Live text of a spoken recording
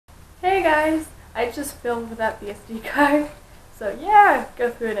Hey guys, I just filmed without the SD card, so yeah,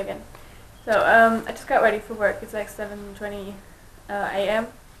 go through it again. So I just got ready for work. It's like 7:20 a.m.,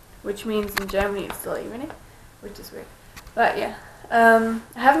 which means in Germany it's still evening, which is weird. But yeah, I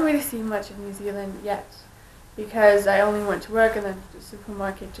haven't really seen much of New Zealand yet because I only went to work and then to the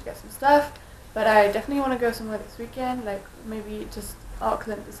supermarket to get some stuff. But I definitely want to go somewhere this weekend, like maybe just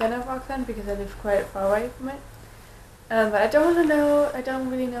Auckland, the center of Auckland, because I live quite far away from it. But I don't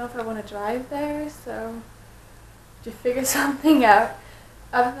really know if I want to drive there, so to figure something out.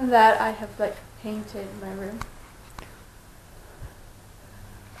 Other than that, I have like painted my room.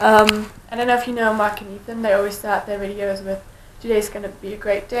 I don't know if you know Mark and Ethan, they always start their videos with, today's going to be a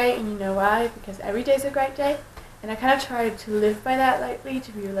great day, and you know why, because every day's a great day. And I kind of tried to live by that lately,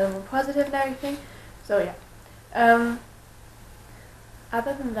 to be a little more positive and everything. So yeah.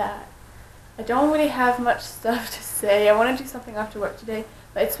 Other than that, I don't really have much stuff to say. I want to do something after work today,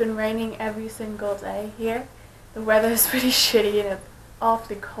 but it's been raining every single day here. The weather is pretty shitty and it's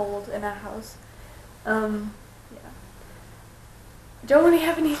awfully cold in our house. Yeah. I don't really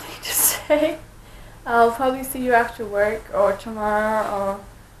have anything to say. I'll probably see you after work or tomorrow or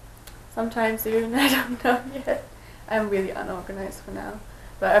sometime soon. I don't know yet. I'm really unorganized for now,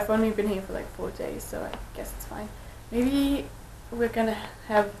 but I've only been here for like 4 days, so I guess it's fine. Maybe we're gonna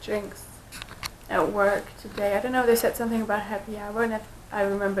have drinks at work today. I don't know, they said something about happy hour, and if I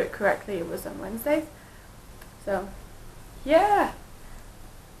remember it correctly, it was on Wednesdays. So, yeah.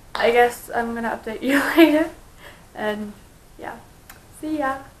 I guess I'm gonna update you later. And, yeah. See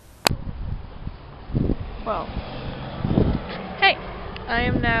ya. Well. Hey! I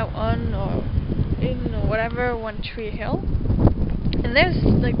am now on, or in, or whatever, One Tree Hill. And there's,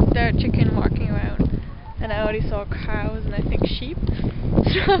 like, there are chicken walking around. And I already saw cows and I think sheep.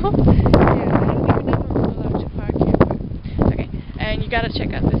 So, yeah, I don't even know if I'm allowed to park here, but okay. And you gotta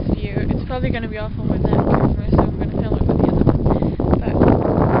check out this view. It's probably gonna be awful with that camera, so I'm gonna film it with the other one. But,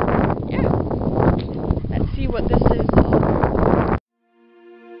 yeah. Let's see what this is all about.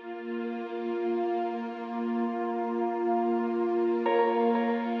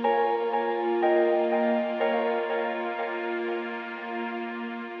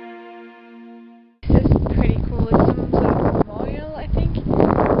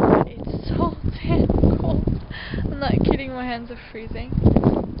 My hands are freezing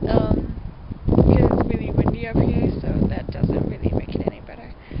because it's really windy up here, so that doesn't really make it any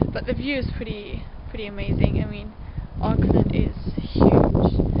better. But the view is pretty amazing. I mean, Auckland is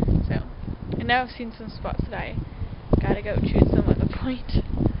huge. So, and now I've seen some spots that I gotta go to at some other point.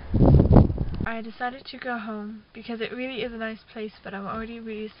 I decided to go home because it really is a nice place, but I'm already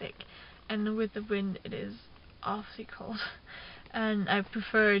really sick, and with the wind it is awfully cold. And I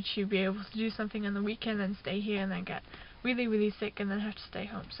prefer to be able to do something on the weekend than stay here and then get really sick and then have to stay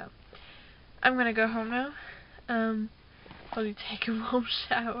home. So I'm gonna go home now, probably take a warm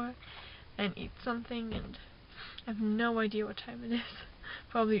shower and eat something, and I have no idea what time it is.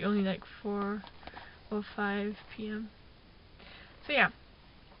 Probably only like 4 or 5 p.m. So yeah,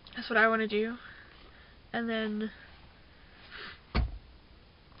 that's what I want to do. And then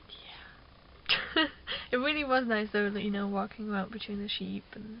yeah. It really was nice though, you know, walking around between the sheep,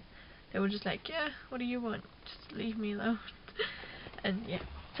 and they were just like, yeah, what do you want? Just leave me alone. And yeah,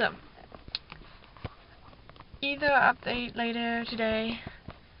 so either update later today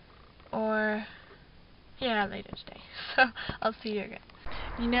or yeah, later today. So I'll see you again.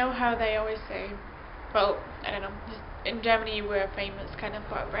 You know how they always say, well, I don't know, in Germany we're famous kind of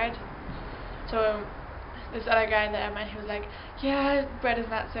for our bread. So this other guy that I met, he was like, yeah, bread is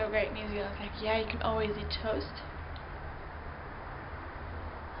not so great in New Zealand. I was like, yeah, you can always eat toast.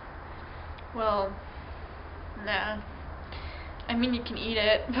 Well, nah. I mean, you can eat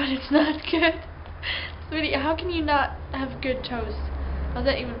it, but it's not good. It's really, how can you not have good toast? How's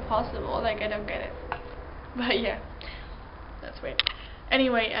that even possible? Like, I don't get it. But yeah, that's weird.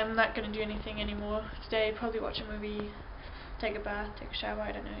 Anyway, I'm not gonna do anything anymore today. Probably watch a movie, take a bath, take a shower,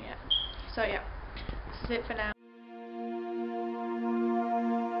 I don't know yet. So yeah, this is it for now.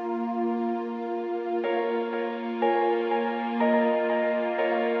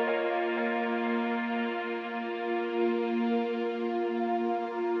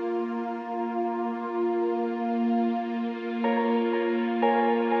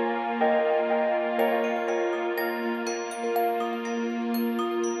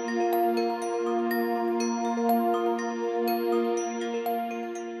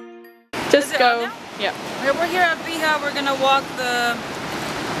 Just go. Yeah. Okay, we're here at Beeha. We're gonna walk the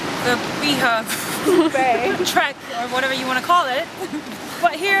Beeha trek, or whatever you want to call it.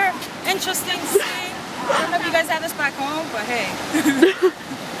 But here, interesting thing. I don't know if you guys have this back home, but hey,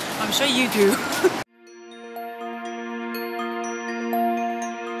 I'm sure. sure you do.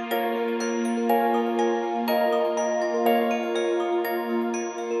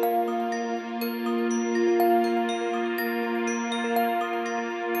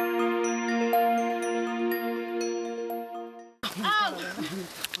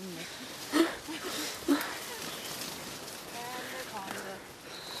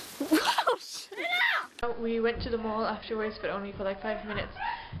 We went to the mall afterwards, but only for like 5 minutes.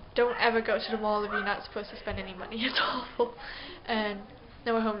 Don't ever go to the mall if you're not supposed to spend any money. It's awful. And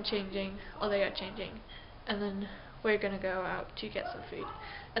now we're home changing, or they are changing, and then we're gonna go out to get some food.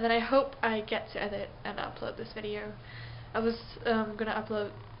 And then I hope I get to edit and upload this video. I was gonna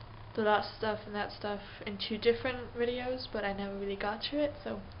upload the last stuff and that stuff in 2 different videos, but I never really got to it,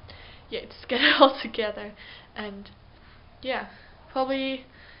 so yeah, just get it all together. And yeah, probably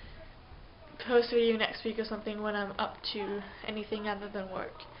post a video next week or something when I'm up to anything other than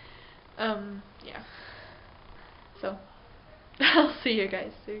work. Yeah. So I'll see you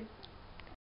guys soon.